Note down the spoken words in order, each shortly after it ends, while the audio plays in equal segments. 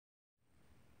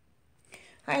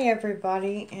Hi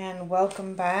everybody and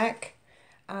welcome back.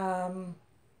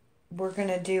 We're going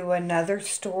to do another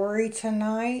story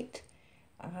tonight.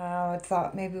 I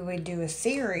thought maybe we'd do a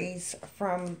series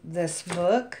from this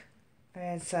book.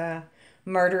 It's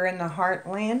Murder in the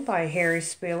Heartland by Harry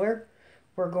Spiller.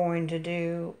 We're going to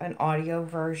do an audio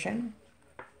version.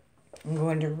 I'm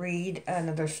going to read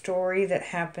another story that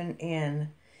happened in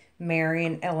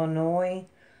Marion, Illinois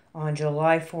on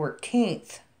July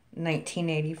 14th,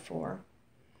 1984.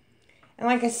 And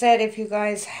like I said, if you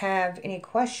guys have any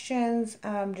questions,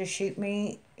 just shoot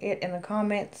me it in the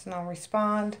comments and I'll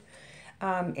respond.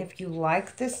 If you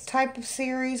like this type of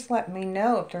series, let me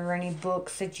know. If there are any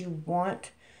books that you want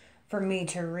for me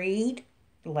to read,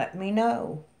 let me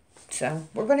know. So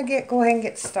we're going to go ahead and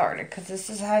get started because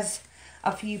has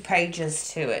a few pages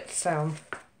to it.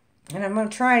 And I'm going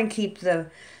to try and keep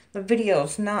the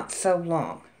videos not so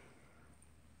long.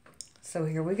 So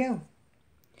here we go.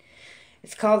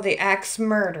 It's called The Axe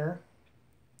Murderer.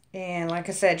 And like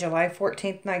I said, July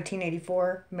 14th,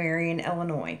 1984, Marion,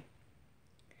 Illinois.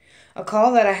 A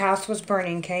call that a house was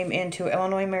burning came into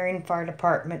Illinois Marion Fire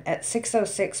Department at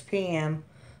 6:06 p.m.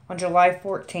 on July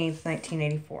 14th,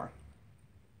 1984.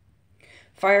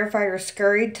 Firefighters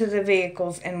scurried to the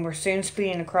vehicles and were soon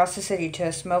speeding across the city to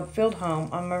a smoke-filled home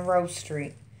on Monroe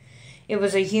Street. It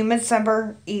was a humid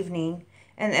summer evening,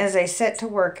 and as they set to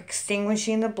work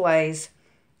extinguishing the blaze,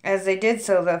 as they did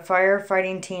so, the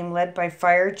firefighting team led by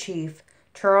Fire Chief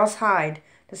Charles Hyde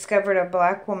discovered a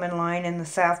black woman lying in the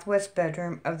southwest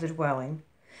bedroom of the dwelling.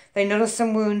 They noticed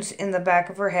some wounds in the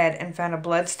back of her head and found a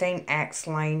blood-stained axe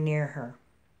lying near her.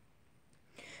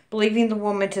 Believing the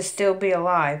woman to still be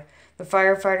alive, the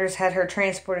firefighters had her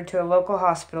transported to a local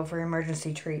hospital for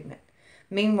emergency treatment.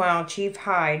 Meanwhile, Chief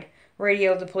Hyde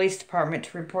radioed the police department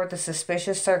to report the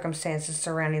suspicious circumstances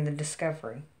surrounding the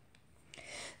discovery.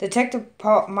 Detective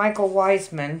Michael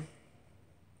Wiseman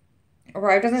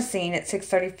arrived on the scene at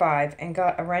 6:35 and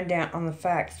got a rundown on the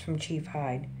facts from Chief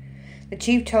Hyde. The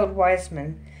chief told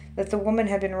Wiseman that the woman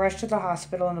had been rushed to the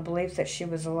hospital in the belief that she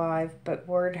was alive, but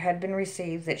word had been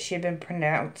received that she had been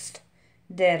pronounced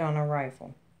dead on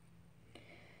arrival.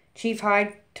 Chief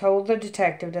Hyde told the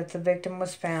detective that the victim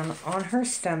was found on her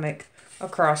stomach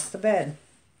across the bed.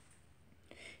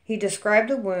 He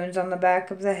described the wounds on the back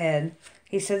of the head.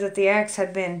 He said that the axe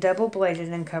had been double-bladed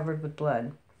and covered with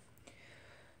blood.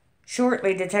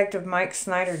 Shortly, Detective Mike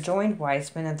Snyder joined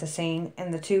Wiseman at the scene,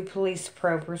 and the two police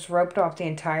probers roped off the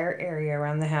entire area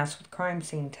around the house with crime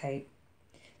scene tape.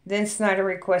 Then Snyder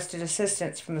requested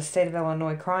assistance from the State of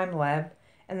Illinois Crime Lab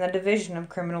and the Division of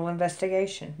Criminal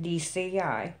Investigation,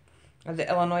 DCI, of the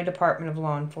Illinois Department of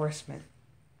Law Enforcement.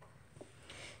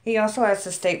 He also asked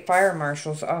the State Fire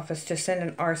Marshal's office to send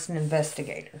an arson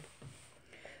investigator.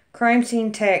 Crime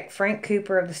scene tech Frank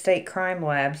Cooper of the State Crime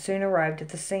Lab soon arrived at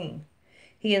the scene.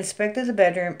 He inspected the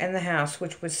bedroom and the house,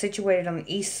 which was situated on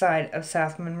the east side of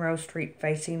South Monroe Street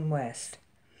facing west.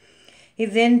 He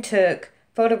then took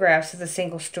photographs of the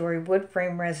single-story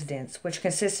wood-frame residence, which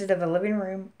consisted of a living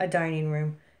room, a dining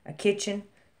room, a kitchen,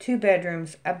 2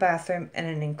 bedrooms, a bathroom, and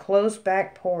an enclosed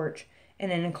back porch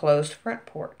and an enclosed front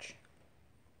porch.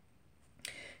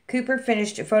 Cooper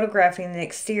finished photographing the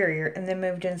exterior and then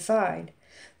moved inside.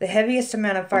 The heaviest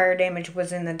amount of fire damage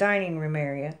was in the dining room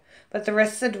area, but the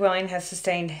rest of the dwelling has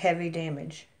sustained heavy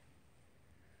damage.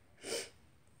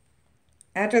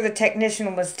 After the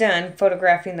technician was done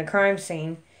photographing the crime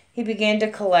scene, he began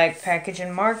to collect, package,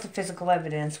 and mark the physical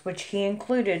evidence, which he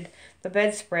included the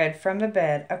bedspread from the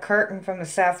bed, a curtain from the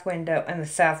south window and the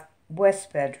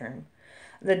southwest bedroom,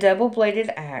 the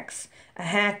double-bladed axe, a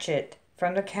hatchet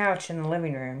from the couch in the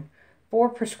living room, 4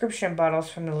 prescription bottles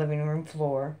from the living room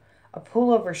floor, a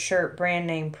pullover shirt brand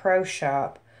name Pro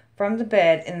Shop from the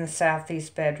bed in the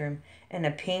southeast bedroom, and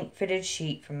a pink fitted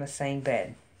sheet from the same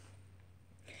bed.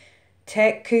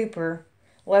 Tech Cooper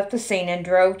left the scene and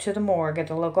drove to the morgue at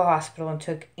the local hospital and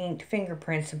took inked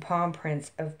fingerprints and palm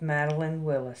prints of Madeline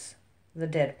Willis, the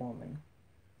dead woman.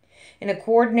 In a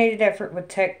coordinated effort with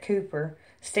Tech Cooper,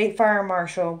 State Fire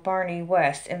Marshal Barney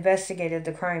West investigated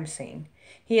the crime scene.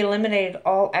 He eliminated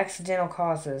all accidental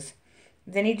causes.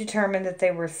 Then he determined that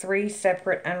there were 3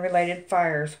 separate unrelated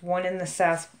fires, one in the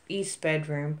southeast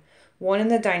bedroom, one in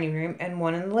the dining room, and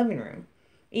one in the living room.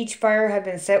 Each fire had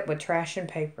been set with trash and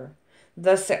paper.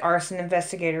 Thus, the arson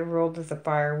investigator ruled that the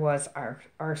fire was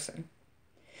arson.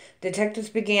 Detectives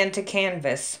began to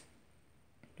canvass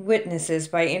witnesses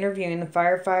by interviewing the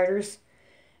firefighters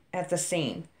at the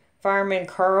scene. Fireman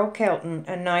Carl Kelton,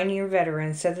 a 9-year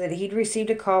veteran, said that he'd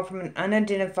received a call from an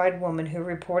unidentified woman who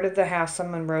reported the house on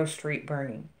Monroe Street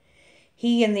burning.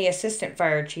 He and the assistant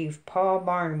fire chief, Paul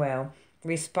Barnwell,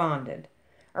 responded.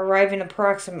 arriving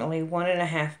approximately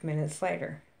 1.5 minutes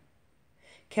later.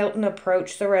 Kelton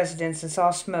approached the residence and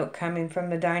saw smoke coming from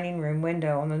the dining room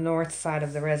window on the north side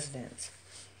of the residence.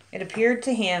 It appeared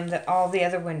to him that all the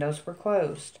other windows were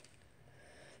closed.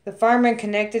 The fireman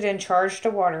connected and charged a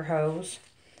water hose.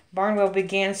 Barnwell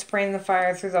began spraying the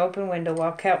fire through the open window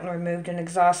while Kelton removed an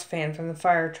exhaust fan from the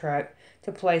fire truck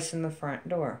to place in the front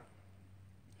door.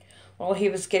 While he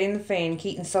was getting the fan,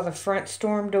 Keaton saw the front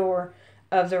storm door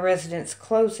of the residence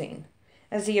closing.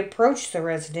 As he approached the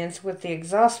residence with the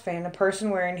exhaust fan, a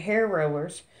person wearing hair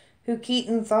rollers, who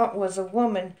Keaton thought was a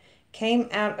woman, came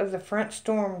out of the front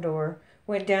storm door,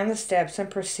 went down the steps, and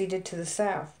proceeded to the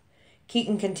south.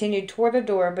 Keaton continued toward the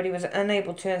door, but he was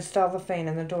unable to install the fan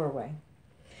in the doorway.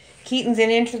 Keaton then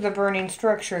entered the burning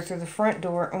structure through the front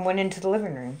door and went into the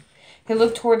living room. He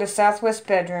looked toward the southwest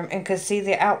bedroom and could see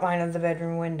the outline of the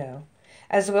bedroom window,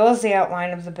 as well as the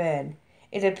outline of the bed.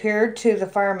 It appeared to the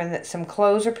fireman that some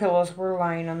clothes or pillows were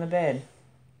lying on the bed.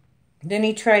 Then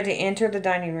he tried to enter the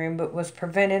dining room, but was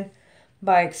prevented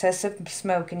by excessive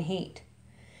smoke and heat.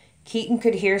 Keaton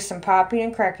could hear some popping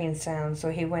and cracking sounds, so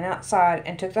he went outside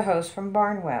and took the hose from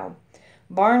Barnwell.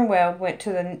 Barnwell went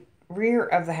to the rear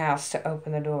of the house to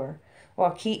open the door,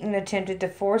 while Keaton attempted to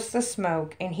force the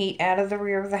smoke and heat out of the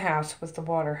rear of the house with the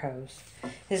water hose.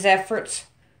 His efforts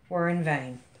were in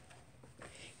vain.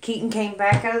 Keaton came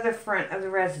back out of the front of the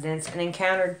residence and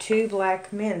encountered two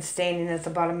black men standing at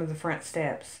the bottom of the front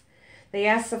steps. They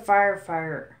asked the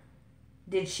firefighter,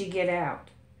 "Did she get out?"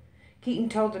 Keaton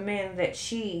told the men that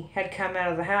she had come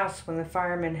out of the house when the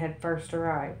firemen had first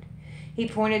arrived. He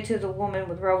pointed to the woman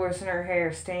with rollers in her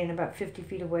hair standing about 50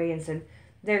 feet away and said,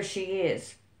 "There she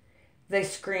is." They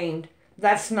screamed,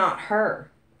 "That's not her."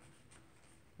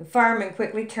 The fireman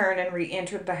quickly turned and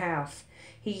re-entered the house.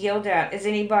 He yelled out, "Is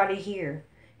anybody here?"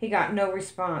 He got no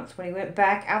response. When he went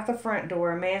back out the front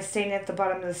door, a man standing at the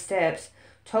bottom of the steps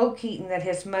told Keaton that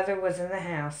his mother was in the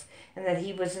house and that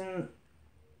she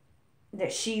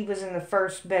was in the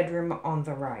first bedroom on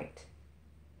the right.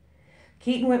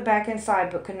 Keaton went back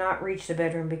inside but could not reach the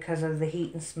bedroom because of the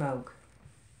heat and smoke.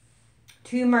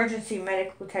 Two emergency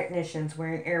medical technicians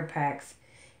wearing air packs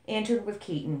entered with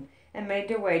Keaton and made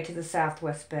their way to the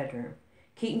southwest bedroom.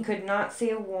 Keaton could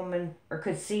see a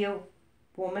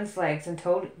woman's legs and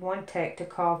told one tech to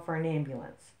call for an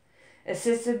ambulance.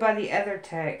 Assisted by the other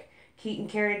tech, Keaton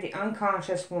carried the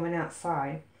unconscious woman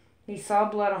outside. He saw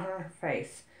blood on her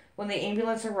face. When the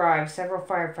ambulance arrived, several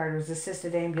firefighters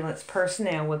assisted ambulance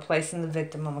personnel with placing the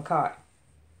victim on the cot.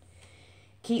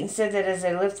 Keaton said that as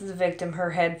they lifted the victim,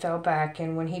 her head fell back,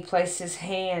 and when he placed his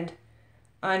hand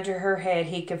under her head,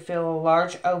 he could feel a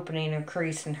large opening or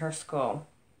crease in her skull.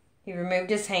 He removed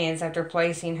his hands after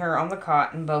placing her on the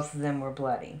cot, and both of them were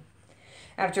bloody.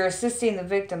 After assisting the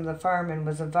victim, the fireman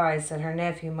was advised that her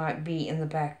nephew might be in the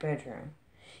back bedroom.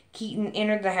 Keaton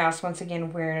entered the house once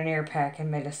again wearing an air pack and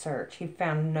made a search. He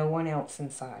found no one else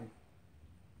inside.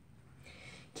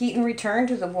 Keaton returned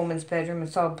to the woman's bedroom and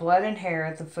saw blood and hair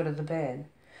at the foot of the bed.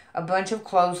 A bunch of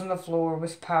clothes on the floor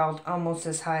was piled almost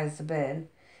as high as the bed.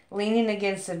 Leaning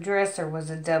against the dresser was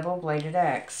a double-bladed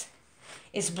axe.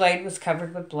 Its blade was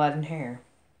covered with blood and hair.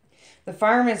 The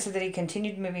fireman said that he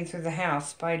continued moving through the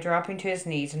house by dropping to his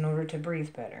knees in order to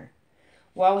breathe better.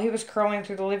 While he was crawling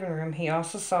through the living room, he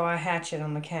also saw a hatchet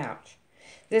on the couch.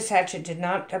 This hatchet did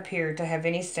not appear to have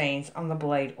any stains on the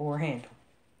blade or handle.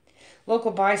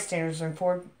 Local bystanders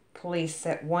informed police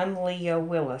that one Leo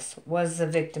Willis was the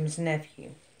victim's nephew.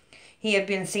 He had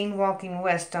been seen walking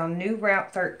west on New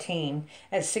Route 13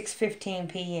 at 6:15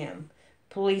 p.m.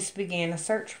 Police began a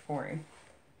search for him.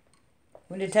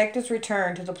 When detectives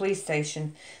returned to the police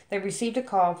station, they received a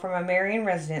call from a Marion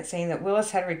resident saying that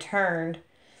Willis had returned to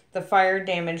the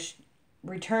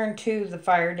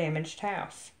fire-damaged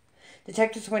house.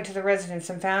 Detectives went to the residence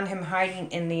and found him hiding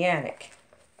in the attic.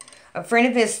 A friend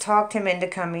of his talked him into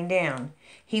coming down.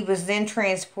 He was then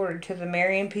transported to the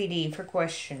Marion PD for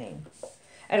questioning.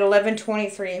 At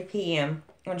 11:23 p.m.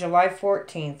 on July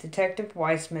 14th, Detective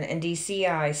Weissman and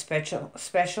DCI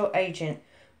Special Agent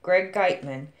Greg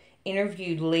Geitman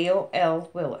interviewed Leo L.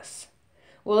 Willis.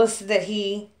 Willis said that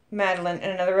he, Madeline,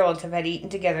 and another relative had eaten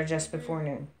together just before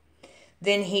noon.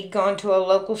 Then he'd gone to a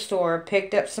local store,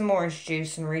 picked up some orange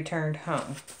juice, and returned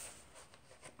home.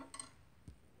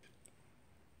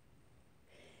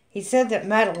 He said that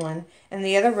Madeline and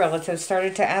the other relatives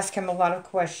started to ask him a lot of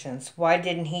questions. Why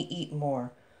didn't he eat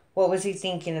more? What was he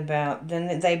thinking about?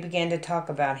 Then they began to talk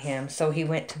about him, so he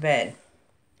went to bed.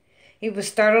 He was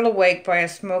startled awake by a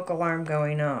smoke alarm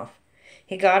going off.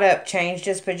 He got up, changed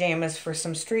his pajamas for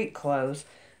some street clothes,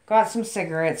 got some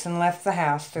cigarettes, and left the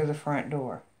house through the front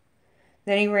door.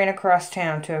 Then he ran across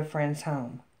town to a friend's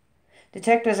home.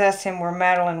 Detectives asked him where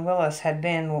Madeline Willis had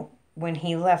been when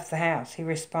he left the house. He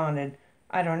responded,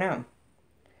 "I don't know."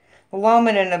 The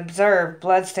lawman had observed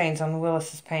bloodstains on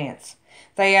Willis's pants.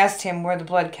 They asked him where the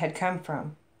blood had come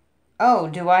from. "Oh,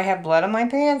 do I have blood on my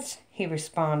pants?" he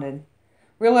responded,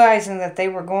 realizing that they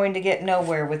were going to get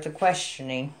nowhere with the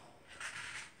questioning.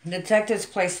 The detectives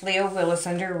placed Leo Willis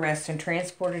under arrest and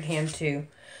transported him to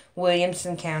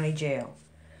Williamson County Jail.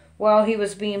 While he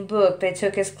was being booked, they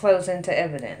took his clothes into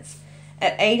evidence.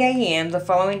 At 8 a.m. the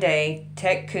following day,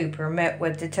 Tech Cooper met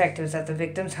with detectives at the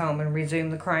victim's home and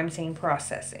resumed the crime scene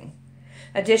processing.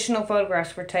 Additional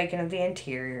photographs were taken of the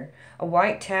interior. A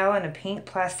white towel and a pink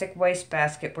plastic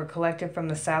wastebasket were collected from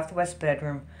the southwest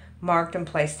bedroom, marked and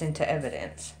placed into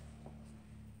evidence.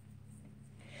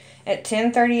 At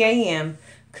 10:30 a.m.,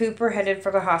 Cooper headed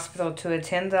for the hospital to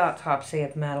attend the autopsy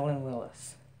of Madeline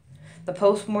Willis. The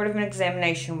post-mortem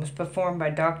examination was performed by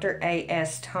Dr.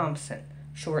 A.S. Thompson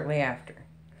shortly after.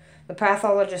 The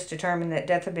pathologist determined that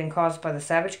death had been caused by the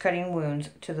savage cutting wounds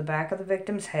to the back of the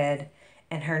victim's head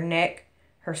and her neck.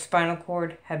 Her spinal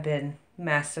cord had been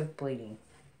massive bleeding.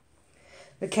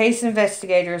 The case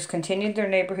investigators continued their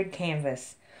neighborhood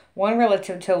canvass. One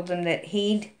relative told them that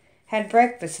he'd had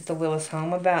breakfast at the Willis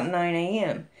home about 9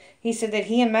 a.m. He said that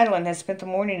he and Madeline had spent the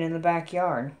morning in the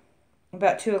backyard.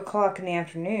 About 2 o'clock in the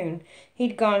afternoon,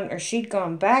 she'd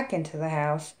gone back into the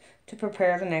house to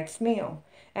prepare the next meal.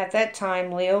 At that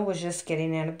time, Leo was just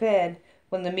getting out of bed.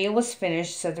 When the meal was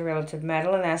finished, said the relative,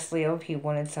 Madeline asked Leo if he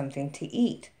wanted something to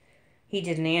eat. He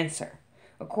didn't answer.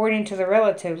 According to the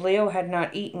relative, Leo had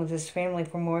not eaten with his family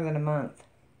for more than a month.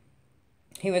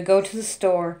 He would go to the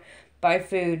store, buy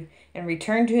food, and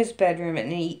return to his bedroom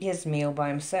and eat his meal by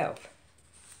himself.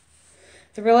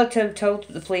 The relative told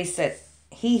the police that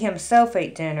he himself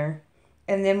ate dinner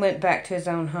and then went back to his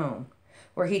own home,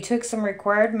 where he took some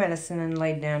required medicine and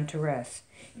laid down to rest.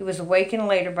 He was awakened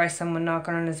later by someone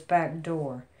knocking on his back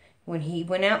door. When he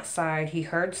went outside, he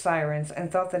heard sirens and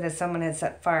thought that someone had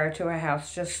set fire to a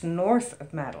house just north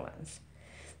of Madeline's.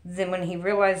 Then when he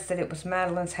realized that it was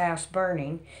Madeline's house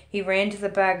burning, he ran to the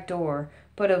back door,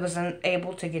 but was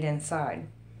unable to get inside.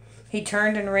 He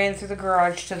turned and ran through the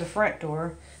garage to the front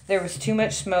door. There was too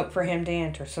much smoke for him to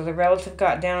enter, so the relative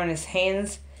got down on his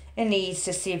hands and knees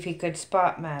to see if he could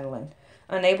spot Madeline.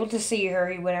 Unable to see her,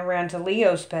 he went around to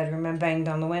Leo's bedroom and banged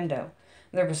on the window.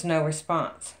 There was no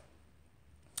response.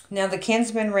 Now the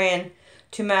kinsman ran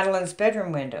to Madeline's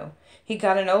bedroom window. He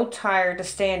got an old tire to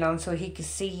stand on so he could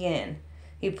see in.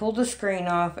 He pulled the screen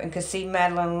off and could see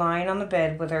Madeline lying on the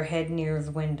bed with her head near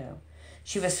the window.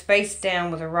 She was face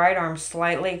down with her right arm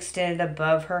slightly extended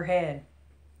above her head.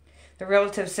 The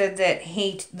relative said that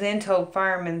he then told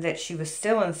firemen that she was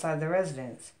still inside the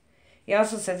residence. He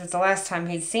also said that the last time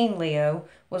he'd seen Leo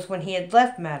was when he had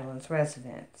left Madeline's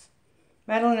residence.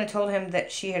 Madeline had told him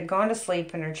that she had gone to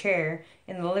sleep in her chair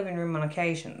in the living room on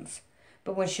occasions,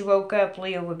 but when she woke up,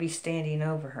 Leo would be standing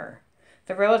over her.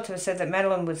 The relative said that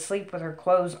Madeline would sleep with her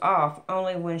clothes off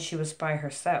only when she was by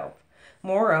herself.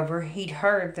 Moreover, he'd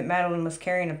heard that Madeline was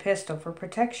carrying a pistol for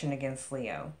protection against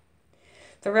Leo.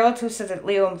 The relative said that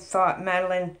Leo thought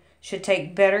Madeline should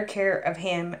take better care of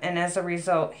him, and as a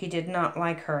result, he did not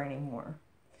like her anymore.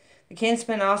 The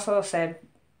kinsman also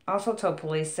told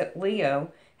police that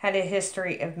Leo had a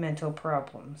history of mental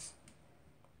problems.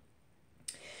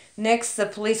 Next, the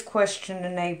police questioned a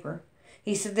neighbor.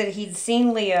 He said that he'd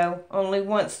seen Leo only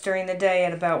once during the day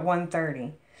at about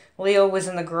 1:30. Leo was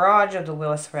in the garage of the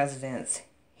Willis residence.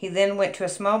 He then went to a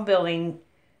small building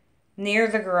near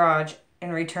the garage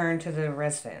and returned to the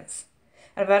residence.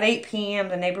 At about 8 p.m.,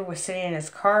 the neighbor was sitting in his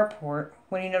carport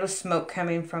when he noticed smoke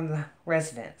coming from the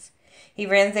residence. He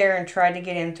ran there and tried to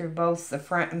get in through both the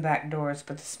front and back doors,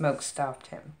 but the smoke stopped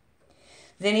him.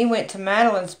 Then he went to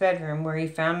Madeline's bedroom, where he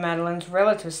found Madeline's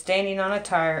relative standing on a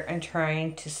tire and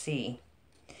trying to see.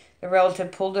 The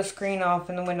relative pulled the screen off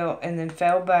in the window and then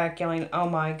fell back, yelling, "Oh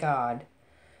my God."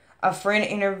 A friend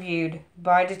interviewed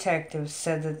by detectives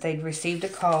said that they'd received a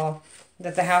call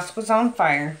that the house was on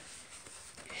fire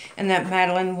and that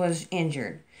Madeline was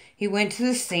injured. He went to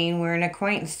the scene where an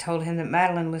acquaintance told him that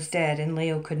Madeline was dead and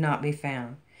Leo could not be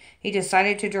found. He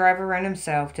decided to drive around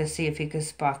himself to see if he could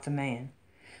spot the man.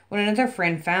 When another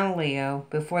friend found Leo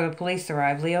before the police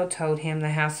arrived, Leo told him the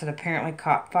house had apparently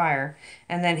caught fire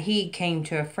and that he came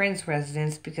to a friend's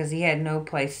residence because he had no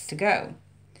place to go.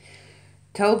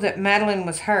 Told that Madeline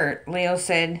was hurt, Leo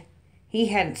said he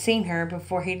hadn't seen her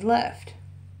before he'd left.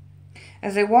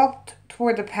 As they walked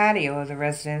toward the patio of the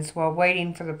residence while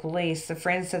waiting for the police, the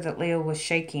friend said that Leo was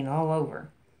shaking all over.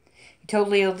 He told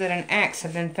Leo that an axe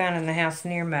had been found in the house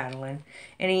near Madeline,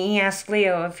 and he asked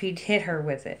Leo if he'd hit her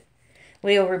with it.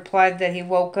 Leo replied that he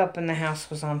woke up and the house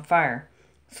was on fire,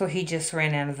 so he just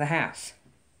ran out of the house.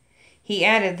 He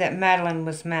added that Madeline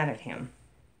was mad at him.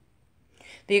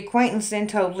 The acquaintance then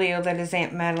told Leo that his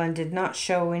Aunt Madeline did not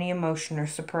show any emotion or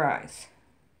surprise.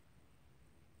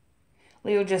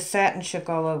 Leo just sat and shook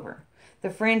all over. The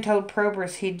friend told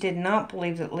probers he did not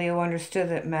believe that Leo understood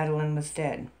that Madeline was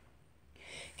dead.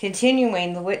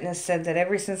 Continuing, the witness said that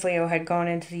ever since Leo had gone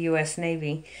into the U.S.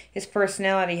 Navy, his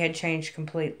personality had changed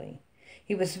completely.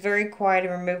 He was very quiet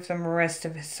and removed from the rest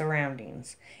of his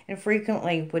surroundings, and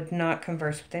frequently would not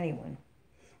converse with anyone.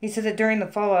 He said that during the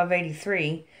fall of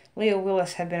 '83, Leo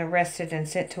Willis had been arrested and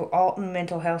sent to Alton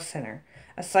Mental Health Center.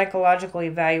 A psychological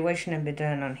evaluation had been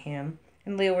done on him,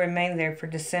 and Leo remained there from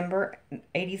December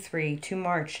 '83 to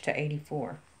March to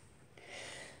 '84.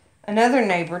 Another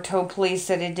neighbor told police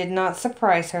that it did not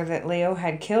surprise her that Leo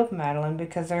had killed Madeline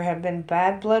because there had been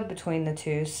bad blood between the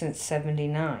two since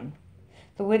 '79.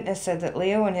 The witness said that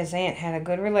Leo and his aunt had a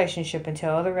good relationship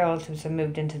until other relatives had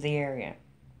moved into the area.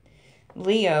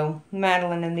 Leo,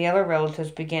 Madeline, and the other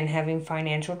relatives began having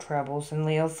financial troubles, and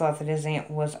Leo thought that his aunt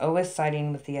was always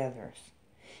siding with the others.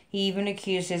 He even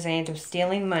accused his aunt of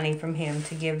stealing money from him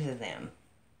to give to them.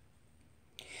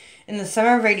 In the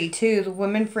summer of '82, the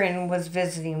woman friend was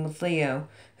visiting with Leo,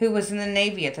 who was in the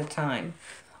Navy at the time.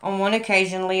 On one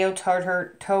occasion, Leo told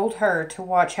her to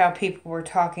watch how people were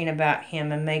talking about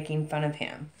him and making fun of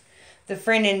him. The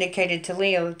friend indicated to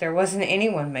Leo that there wasn't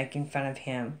anyone making fun of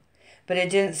him, but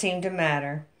it didn't seem to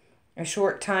matter. A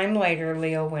short time later,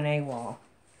 Leo went AWOL.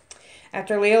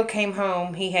 After Leo came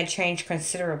home, he had changed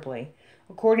considerably.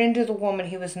 According to the woman,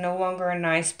 he was no longer a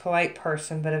nice, polite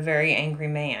person, but a very angry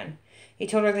man. He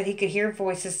told her that he could hear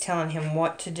voices telling him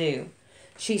what to do.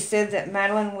 She said that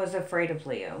Madeline was afraid of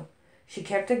Leo. She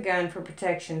kept a gun for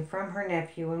protection from her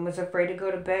nephew and was afraid to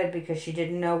go to bed because she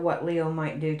didn't know what Leo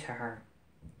might do to her.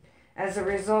 As a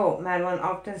result, Madeline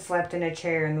often slept in a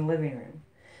chair in the living room.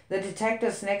 The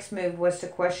detective's next move was to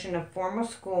question a former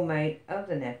schoolmate of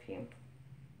the nephew.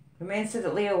 The man said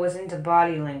that Leo was into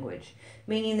body language,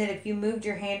 meaning that if you moved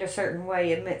your hand a certain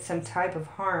way, it meant some type of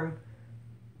harm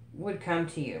would come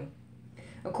to you.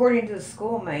 According to the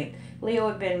schoolmate, Leo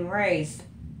had been raised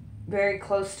very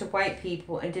close to white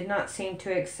people and did not seem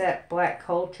to accept black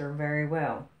culture very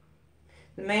well.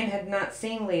 The man had not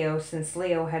seen Leo since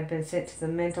Leo had been sent to the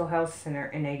mental health center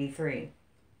in '83.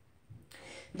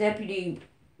 Deputy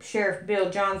Sheriff Bill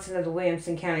Johnson of the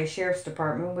Williamson County Sheriff's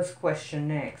Department was questioned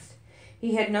next.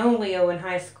 He had known Leo in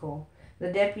high school.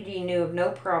 The deputy knew of no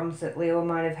problems that Leo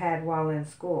might have had while in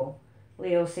school.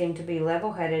 Leo seemed to be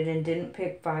level-headed and didn't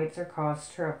pick fights or cause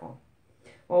trouble.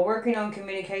 While working on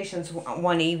communications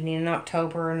one evening in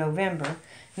October or November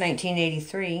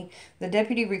 1983, the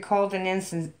deputy recalled an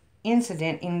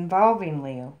incident involving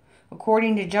Leo.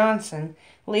 According to Johnson,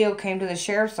 Leo came to the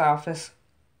sheriff's office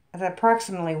at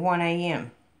approximately 1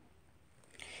 a.m.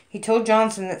 He told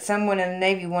Johnson that someone in the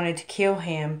Navy wanted to kill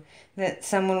him, that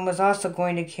someone was also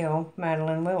going to kill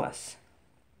Madeline Willis.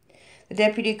 The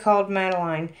deputy called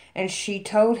Madeline, and she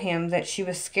told him that she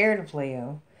was scared of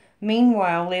Leo.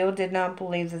 Meanwhile, Leo did not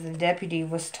believe that the deputy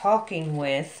was talking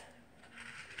with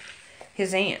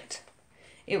his aunt.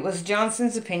 It was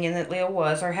Johnson's opinion that Leo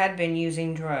was or had been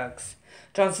using drugs.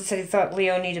 Johnson said he thought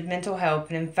Leo needed mental help,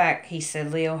 and in fact, he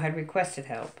said Leo had requested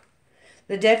help.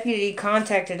 The deputy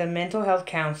contacted a mental health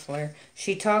counselor.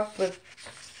 She talked with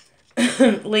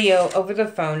Leo over the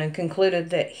phone and concluded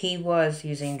that he was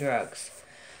using drugs.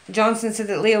 Johnson said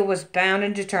that Leo was bound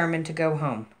and determined to go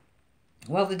home.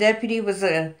 While the deputy was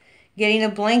getting a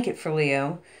blanket for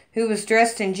Leo, who was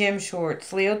dressed in gym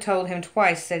shorts, Leo told him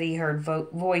twice that he heard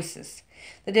voices.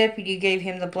 The deputy gave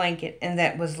him the blanket, and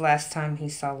that was the last time he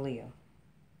saw Leo.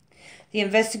 The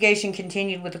investigation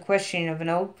continued with the questioning of an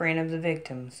old friend of the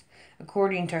victims.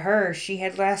 According to her, she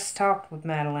had last talked with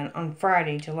Madeline on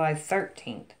Friday, July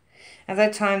 13th. At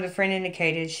that time, the friend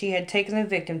indicated she had taken the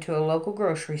victim to a local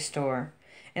grocery store,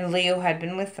 and Leo had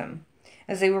been with them.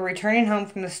 As they were returning home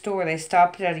from the store, they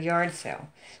stopped at a yard sale.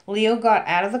 Leo got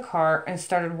out of the car and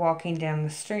started walking down the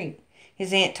street.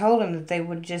 His aunt told him that they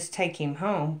would just take him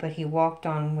home, but he walked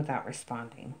on without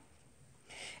responding.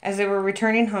 As they were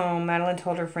returning home, Madeline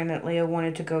told her friend that Leo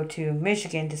wanted to go to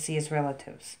Michigan to see his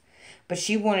relatives, but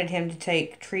she wanted him to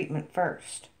take treatment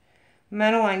first.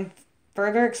 Madeline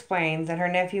further explained that her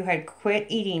nephew had quit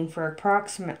eating for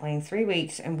approximately 3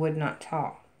 weeks and would not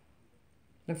talk.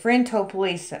 The friend told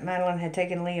police that Madeline had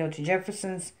taken Leo to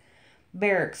Jefferson's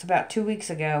barracks about 2 weeks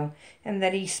ago and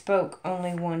that he spoke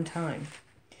only one time.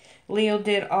 Leo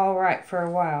did all right for a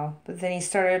while, but then he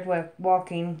started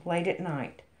walking late at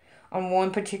night. On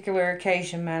one particular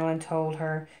occasion, Madeline told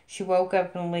her she woke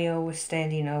up and Leo was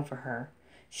standing over her.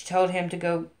 She told him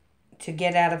to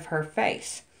get out of her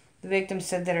face. The victim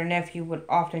said that her nephew would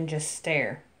often just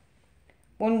stare.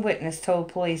 One witness told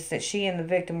police that she and the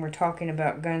victim were talking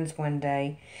about guns one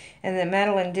day, and that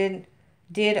Madeline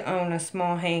did own a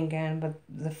small handgun, but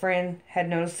the friend had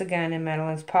noticed the gun in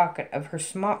Madeline's pocket of her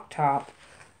smock top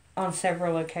on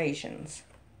several occasions.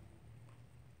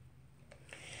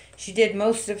 She did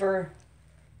most of her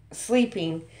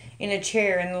sleeping in a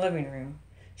chair in the living room.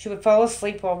 She would fall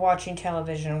asleep while watching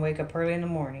television and wake up early in the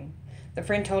morning. The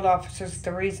friend told officers that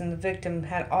the reason the victim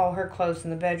had all her clothes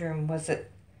in the bedroom was that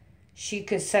she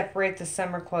could separate the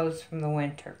summer clothes from the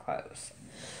winter clothes.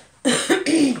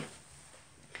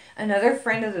 Another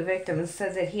friend of the victim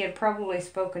said that he had probably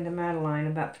spoken to Madeline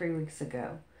about 3 weeks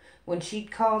ago, when she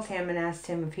called him and asked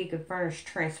him if he could furnish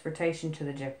transportation to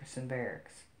the Jefferson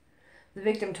Barracks. The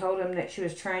victim told him that she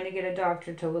was trying to get a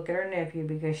doctor to look at her nephew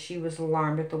because she was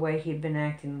alarmed at the way he had been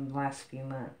acting in the last few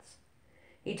months.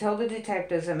 He told the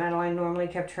detectives that Madeline normally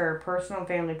kept her personal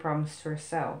family problems to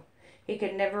herself. He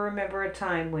could never remember a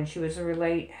time when she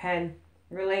had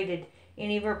related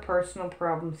any of her personal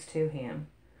problems to him.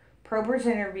 Probers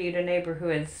interviewed a neighbor who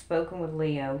had spoken with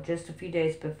Leo just a few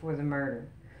days before the murder.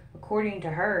 According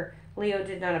to her, Leo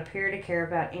did not appear to care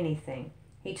about anything.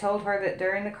 He told her that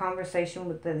during the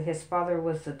conversation that his father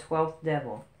was the 12th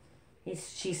devil.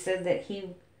 She said that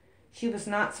she was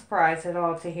not surprised at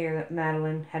all to hear that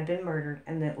Madeline had been murdered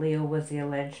and that Leo was the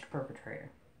alleged perpetrator.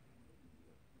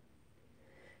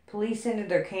 Police ended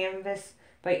their canvass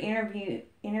by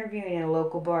interviewing a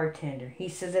local bartender. He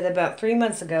said that about 3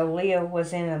 months ago, Leo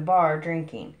was in a bar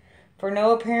drinking. For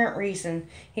no apparent reason,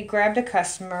 he grabbed a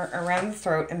customer around the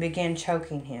throat and began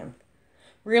choking him.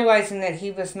 Realizing that he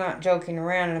was not joking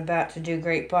around and about to do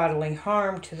great bodily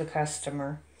harm to the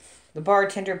customer, the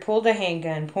bartender pulled a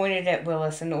handgun, pointed at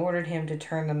Willis, and ordered him to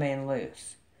turn the man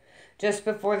loose. Just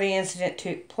before the incident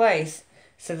took place,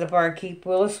 said the barkeep,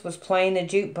 Willis was playing the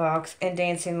jukebox and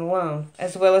dancing alone,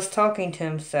 as well as talking to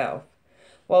himself,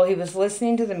 while he was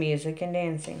listening to the music and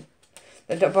dancing.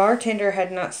 The bartender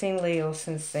had not seen Leo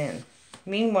since then.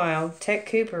 Meanwhile, Tech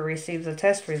Cooper received the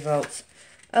test results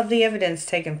of the evidence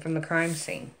taken from the crime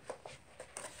scene.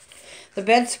 The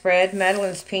bedspread,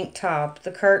 Madeline's pink top,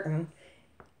 the curtain,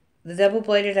 the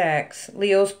double-bladed axe,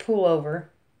 Leo's pullover,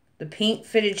 the pink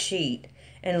fitted sheet,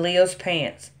 and Leo's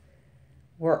pants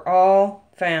were all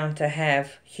found to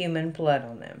have human blood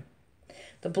on them.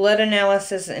 The blood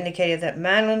analysis indicated that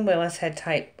Madeline Willis had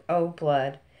type O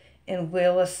blood and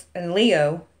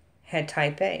Leo had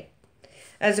type A.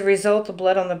 As a result, the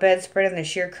blood on the bedspread and the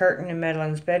sheer curtain in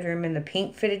Madeline's bedroom and the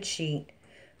pink fitted sheet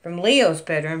from Leo's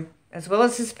bedroom, as well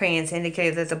as his pants,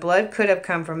 indicated that the blood could have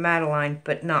come from Madeline,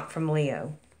 but not from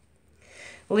Leo.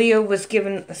 Leo was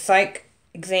given a psych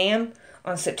exam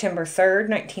on September 3rd,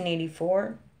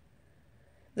 1984.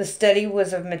 The study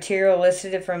was of material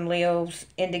elicited from Leo's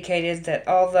indicated that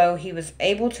although he was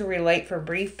able to relate for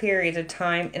brief periods of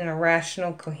time in a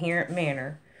rational, coherent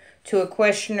manner to a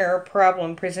question or a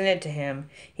problem presented to him,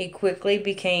 he quickly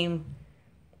became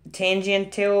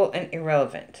tangential and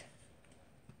irrelevant.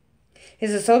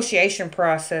 His association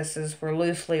processes were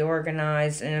loosely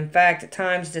organized and, in fact, at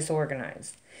times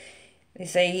disorganized. They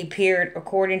say he appeared,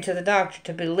 according to the doctor,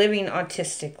 to be living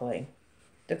autistically.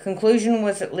 The conclusion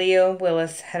was that Leo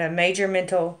Willis had a major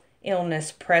mental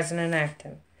illness present and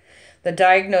active. The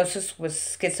diagnosis was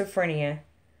schizophrenia,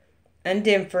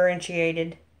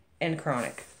 undifferentiated, and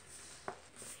chronic.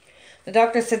 The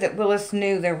doctor said that Willis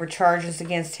knew there were charges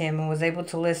against him and was able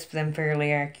to list them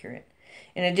fairly accurate.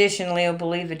 In addition, Leo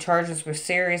believed the charges were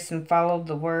serious and followed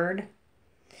the word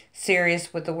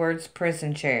serious with the words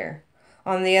prison chair.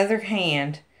 On the other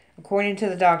hand, according to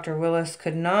the doctor, Willis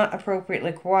could not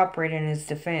appropriately cooperate in his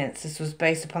defense. This was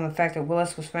based upon the fact that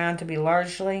Willis was found to be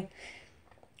largely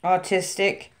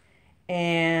autistic,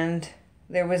 and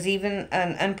there was even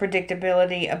an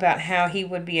unpredictability about how he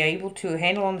would be able to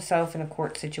handle himself in a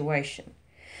court situation.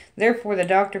 Therefore, the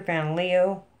doctor found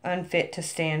Leo unfit to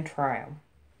stand trial.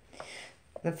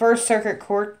 The First Circuit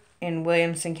Court in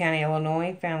Williamson County,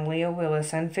 Illinois, found Leo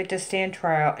Willis unfit to stand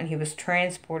trial, and he was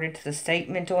transported to the state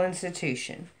mental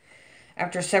institution.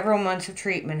 After several months of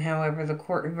treatment, however, the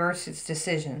court reversed its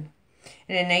decision.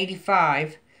 And in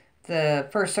 1985, the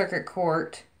First Circuit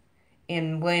Court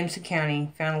in Williamson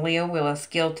County found Leo Willis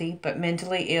guilty but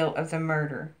mentally ill of the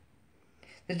murder.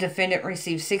 The defendant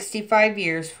received 65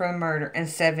 years for the murder and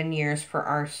 7 years for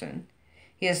arson.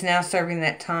 He is now serving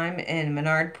that time in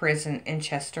Menard Prison in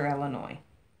Chester, Illinois.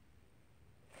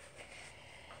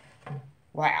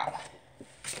 Wow.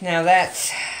 Now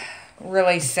that's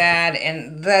really sad,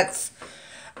 and that's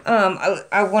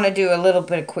I want to do a little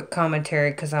bit of quick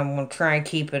commentary because I'm going to try and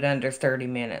keep it under 30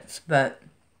 minutes. But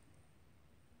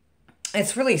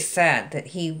it's really sad that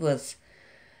he was,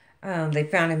 they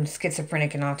found him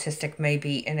schizophrenic and autistic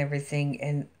maybe and everything.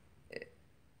 And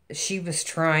she was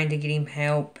trying to get him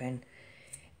help.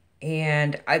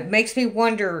 And it makes me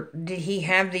wonder, did he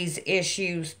have these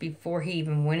issues before he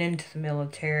even went into the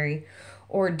military?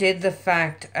 Or did the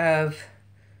fact of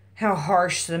how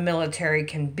harsh the military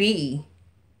can be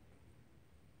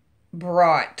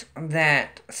brought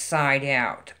that side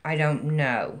out? I don't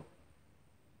know.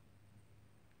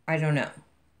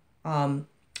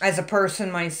 As a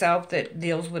person myself that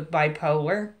deals with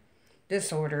bipolar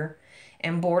disorder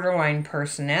and borderline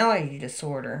personality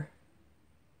disorder,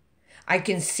 I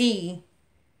can see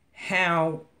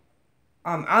how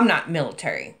I'm not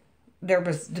military.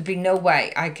 There'd be no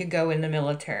way I could go in the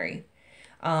military.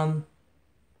 I'm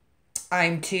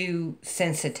too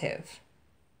sensitive.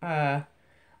 I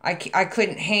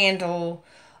couldn't handle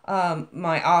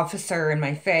my officer in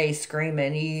my face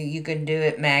screaming, you can do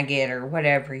it, maggot, or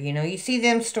whatever. You see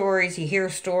them stories, you hear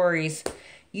stories.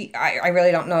 I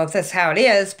really don't know if that's how it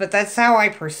is, but that's how I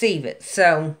perceive it.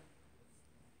 So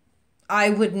I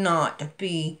would not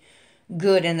be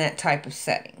good in that type of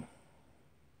setting.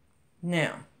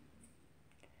 Now,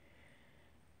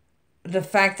 the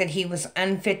fact that he was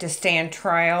unfit to stand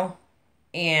trial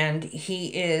and he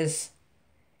is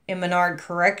in Menard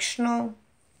Correctional,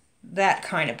 that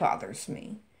kind of bothers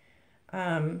me.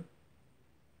 But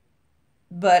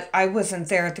I wasn't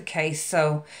there at the case,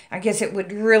 so I guess it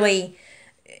would really,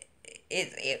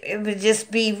 it would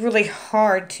just be really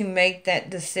hard to make that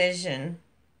decision.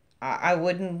 I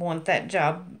wouldn't want that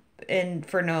job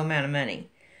for no amount of money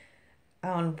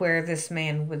on where this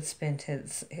man would spend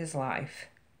his life.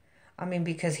 I mean,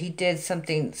 because he did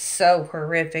something so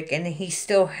horrific, and he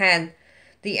still had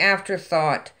the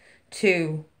afterthought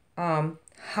to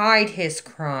hide his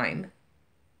crime.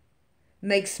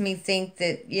 Makes me think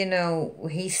that,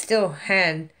 he still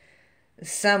had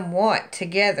somewhat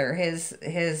together.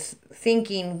 His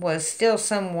thinking was still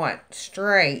somewhat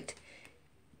straight,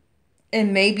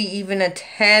 and maybe even a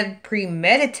tad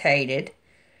premeditated.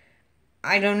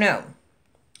 I don't know.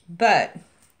 But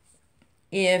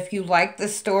if you like the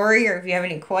story, or if you have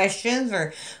any questions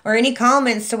or any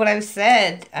comments to what I've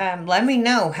said, let me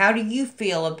know. How do you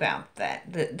feel about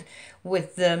that?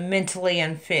 With the mentally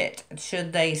unfit,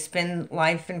 should they spend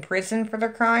life in prison for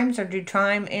their crimes, or do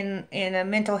time in a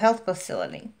mental health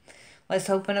facility? Let's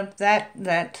open up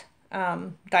that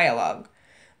dialogue.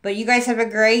 But you guys have a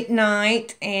great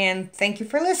night, and thank you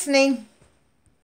for listening.